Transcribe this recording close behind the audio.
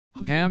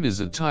Hdcam is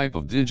a type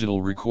of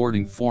digital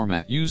recording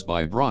format used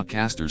by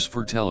broadcasters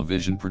for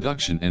television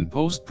production and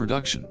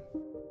post-production.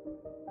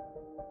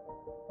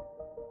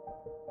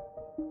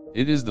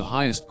 It is the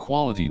highest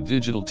quality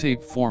digital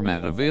tape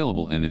format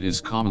available, and it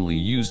is commonly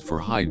used for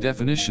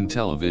high-definition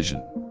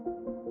television.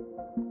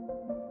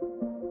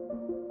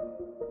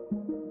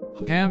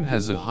 Hdcam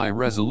has a high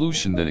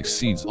resolution that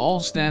exceeds all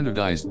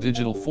standardized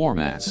digital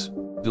formats,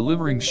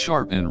 delivering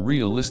sharp and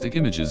realistic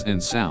images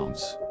and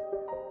sounds.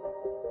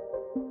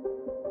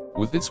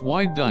 With its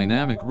wide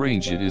dynamic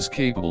range, it is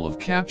capable of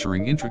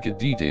capturing intricate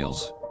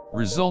details,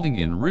 resulting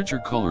in richer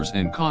colors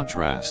and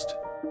contrast.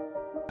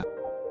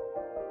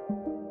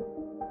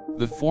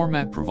 The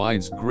format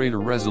provides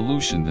greater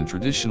resolution than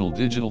traditional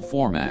digital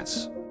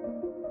formats.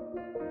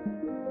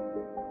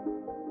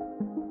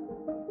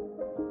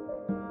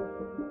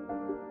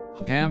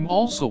 Hdcam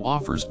also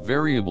offers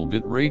variable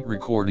bitrate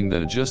recording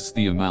that adjusts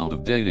the amount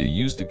of data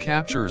used to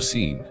capture a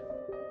scene.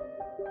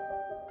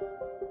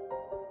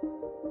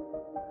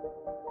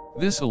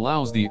 This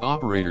allows the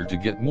operator to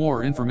get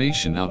more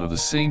information out of the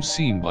same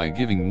scene by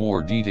giving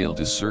more detail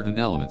to certain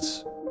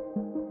elements.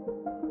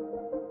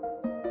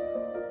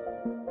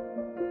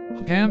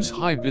 Hdcam's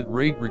high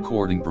bitrate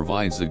recording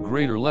provides a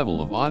greater level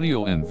of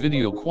audio and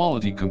video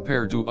quality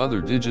compared to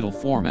other digital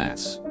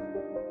formats.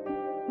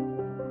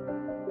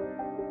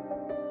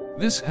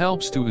 This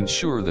helps to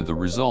ensure that the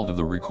result of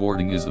the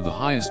recording is of the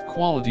highest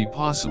quality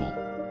possible.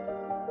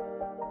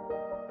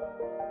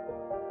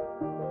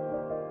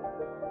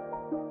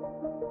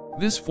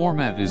 This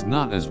format is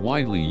not as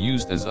widely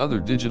used as other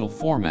digital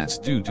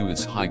formats due to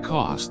its high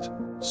cost,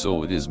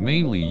 so it is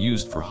mainly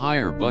used for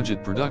higher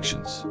budget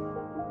productions.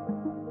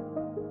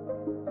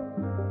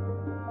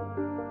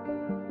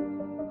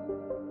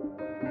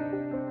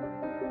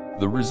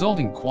 The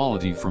resulting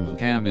quality from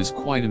Hdcam is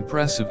quite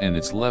impressive, and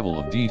its level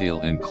of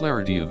detail and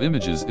clarity of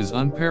images is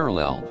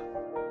unparalleled.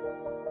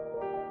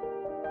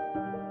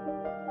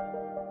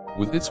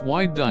 With its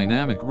wide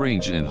dynamic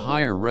range and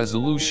higher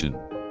resolution,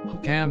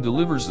 Hdcam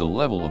delivers a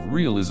level of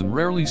realism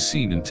rarely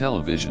seen in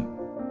television.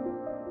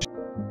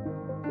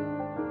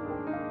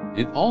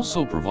 It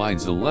also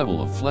provides a level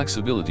of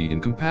flexibility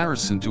in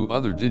comparison to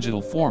other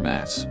digital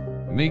formats,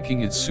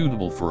 making it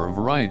suitable for a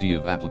variety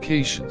of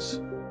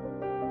applications.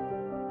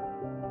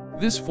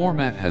 This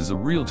format has a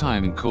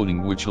real-time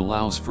encoding which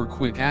allows for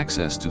quick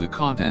access to the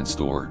content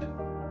stored.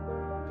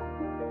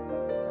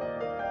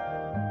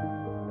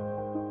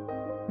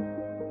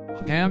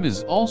 Hdcam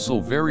is also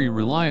very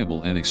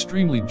reliable and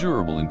extremely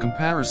durable in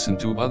comparison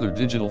to other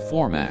digital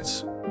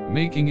formats,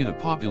 making it a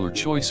popular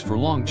choice for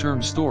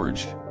long-term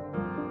storage.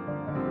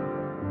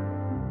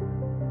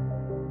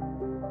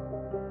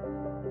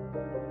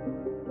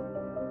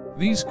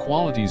 These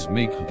qualities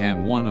make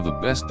Hdcam one of the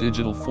best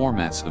digital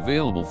formats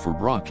available for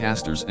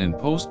broadcasters and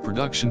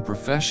post-production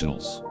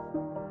professionals.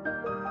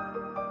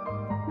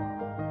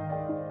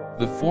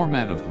 The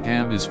format of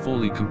Hdcam is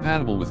fully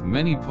compatible with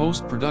many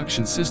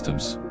post-production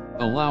systems,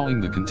 allowing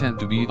the content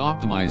to be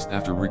optimized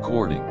after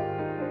recording.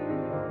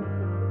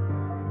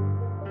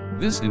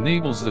 This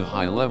enables a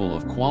high level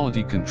of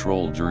quality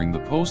control during the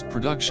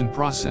post-production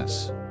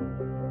process.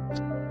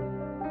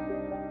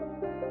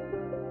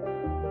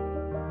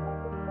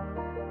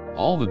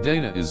 All the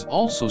data is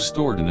also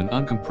stored in an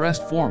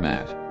uncompressed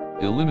format,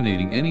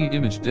 eliminating any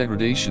image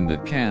degradation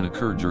that can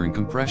occur during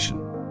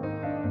compression.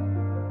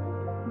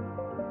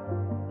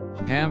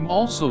 Hdcam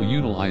also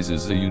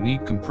utilizes a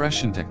unique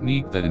compression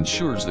technique that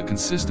ensures a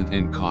consistent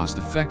and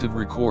cost-effective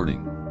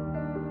recording.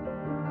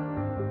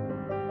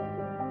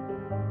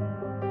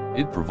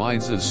 It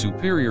provides a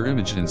superior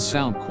image and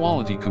sound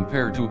quality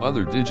compared to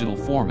other digital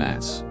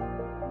formats.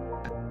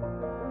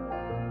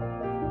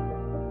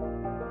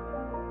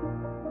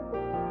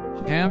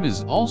 Hdcam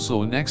is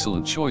also an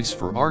excellent choice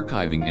for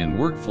archiving and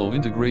workflow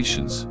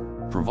integrations,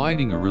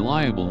 providing a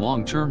reliable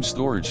long-term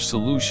storage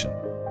solution.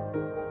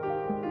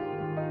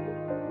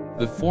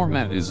 The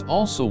format is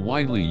also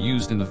widely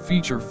used in the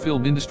feature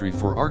film industry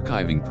for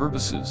archiving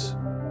purposes.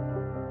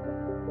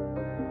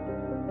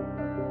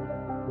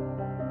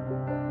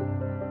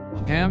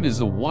 Hdcam is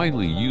a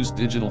widely used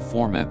digital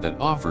format that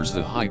offers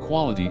a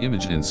high-quality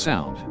image and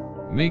sound,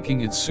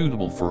 making it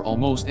suitable for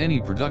almost any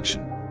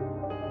production.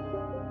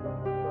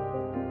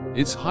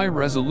 Its high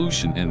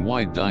resolution and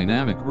wide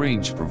dynamic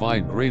range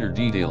provide greater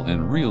detail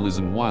and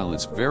realism, while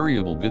its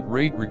variable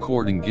bitrate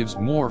recording gives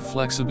more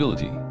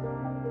flexibility.